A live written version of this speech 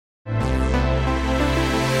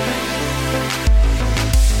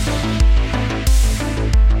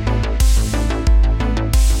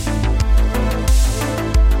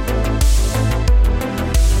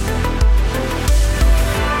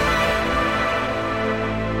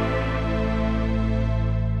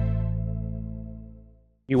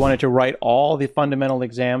You wanted to write all the fundamental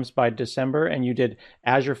exams by December, and you did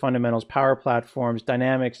Azure Fundamentals, Power Platforms,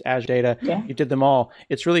 Dynamics, Azure Data. Yeah. You did them all.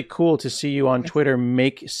 It's really cool to see you on Twitter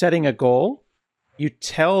setting a goal. You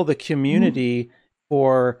tell the community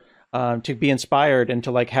for to be inspired and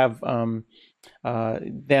to like have them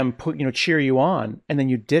cheer you on, and then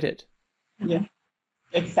you did it. Yeah,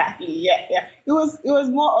 exactly. Yeah. It was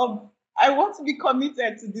more of, I want to be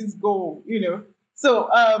committed to this goal, So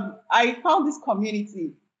I found this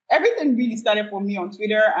community. Everything really started for me on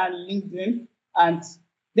Twitter and LinkedIn, and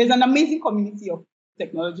there's an amazing community of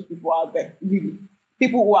technology people out there, really.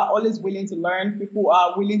 People who are always willing to learn, people who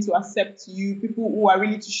are willing to accept you, people who are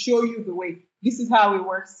willing to show you the way. This is how it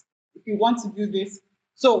works. If you want to do this.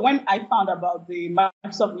 So when I found about the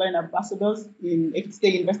Microsoft Learn Ambassadors in Ekiti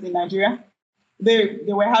State University in Nigeria, they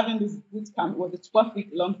were having this boot camp. It was a 12-week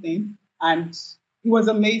long thing, and it was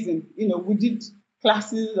amazing. We did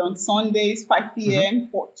classes on Sundays, 5 p.m.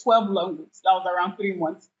 for 12 long weeks. That was around 3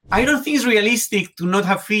 months. I don't think it's realistic to not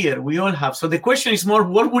have fear. We all have. So the question is more,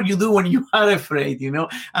 what would you do when you are afraid,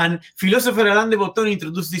 And philosopher Alain de Botton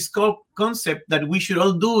introduced this concept that we should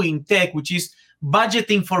all do in tech, which is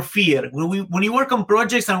budgeting for fear. When you work on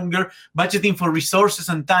projects and you're budgeting for resources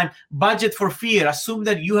and time, budget for fear. Assume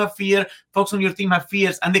that you have fear, folks on your team have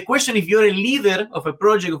fears. And the question, if you're a leader of a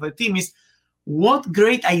project, of a team, is what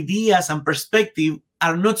great ideas and perspective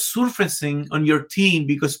are not surfacing on your team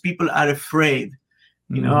because people are afraid?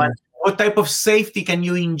 And what type of safety can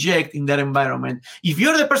you inject in that environment? If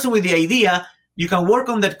you're the person with the idea, you can work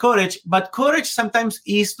on that courage, but courage sometimes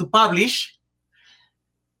is to publish,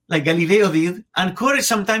 like Galileo did, and courage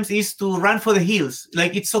sometimes is to run for the hills.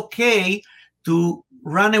 Like, it's okay to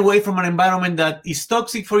run away from an environment that is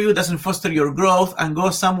toxic for you, doesn't foster your growth, and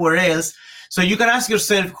go somewhere else. So you can ask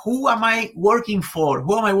yourself, who am I working for?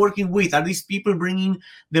 Who am I working with? Are these people bringing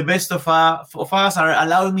the best of us, are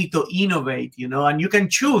allowing me to innovate, And you can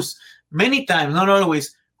choose many times, not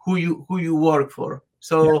always, who you work for.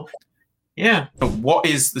 So, yeah. What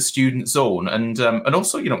is the student zone? And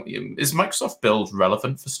also, is Microsoft Build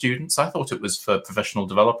relevant for students? I thought it was for professional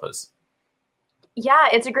developers. Yeah,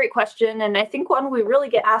 it's a great question. And I think one we really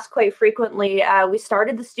get asked quite frequently. We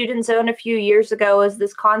started the Student Zone a few years ago as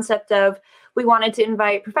this concept of, we wanted to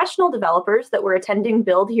invite professional developers that were attending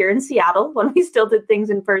Build here in Seattle when we still did things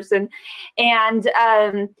in person, and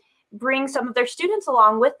bring some of their students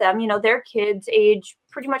along with them. Their kids age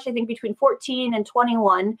pretty much, I think, between 14 and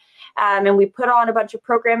 21. And we put on a bunch of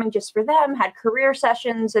programming just for them, had career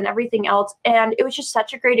sessions and everything else. And it was just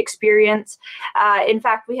such a great experience. In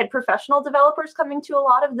fact, we had professional developers coming to a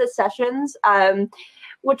lot of the sessions,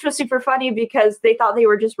 which was super funny because they thought they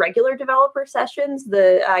were just regular developer sessions.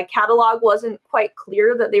 The catalog wasn't quite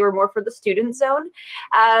clear that they were more for the student zone.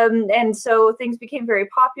 And so things became very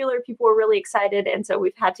popular. People were really excited. And so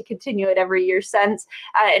we've had to continue it every year since.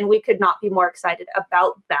 And we could not be more excited about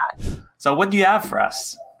that. So what do you have for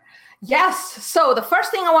us? Yes. So the first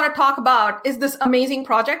thing I want to talk about is this amazing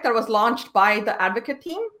project that was launched by the Advocate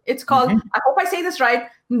team. It's called, I hope I say this right,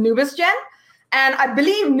 NubisGen. And I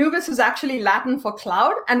believe Nubis is actually Latin for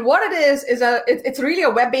cloud. And what it is it's really a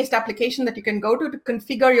web-based application that you can go to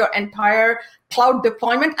configure your entire cloud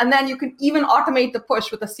deployment. And then you can even automate the push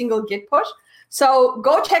with a single Git push. So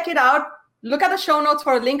go check it out. Look at the show notes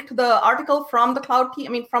for a link to the article from the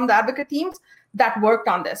from the Advocate teams that worked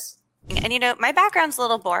on this. And my background's a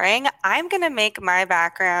little boring. I'm going to make my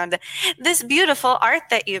background this beautiful art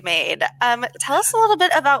that you made. Tell us a little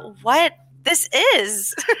bit about what this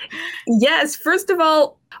is. Yes, first of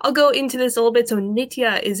all, I'll go into this a little bit. So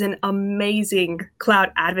Nitya is an amazing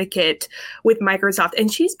cloud advocate with Microsoft,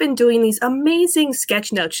 and she's been doing these amazing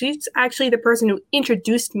sketch notes. She's actually the person who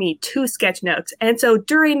introduced me to sketch notes. And so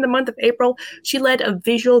during the month of April, she led a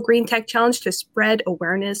visual green tech challenge to spread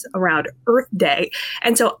awareness around Earth Day.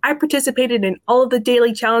 And so I participated in all of the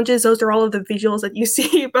daily challenges. Those are all of the visuals that you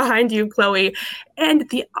see behind you, Chloe. And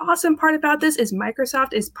the awesome part about this is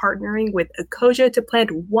Microsoft is partnering with Ecosia to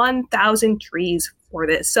plant 1,000 trees for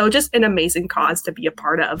this. So just an amazing cause to be a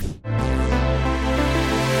part of.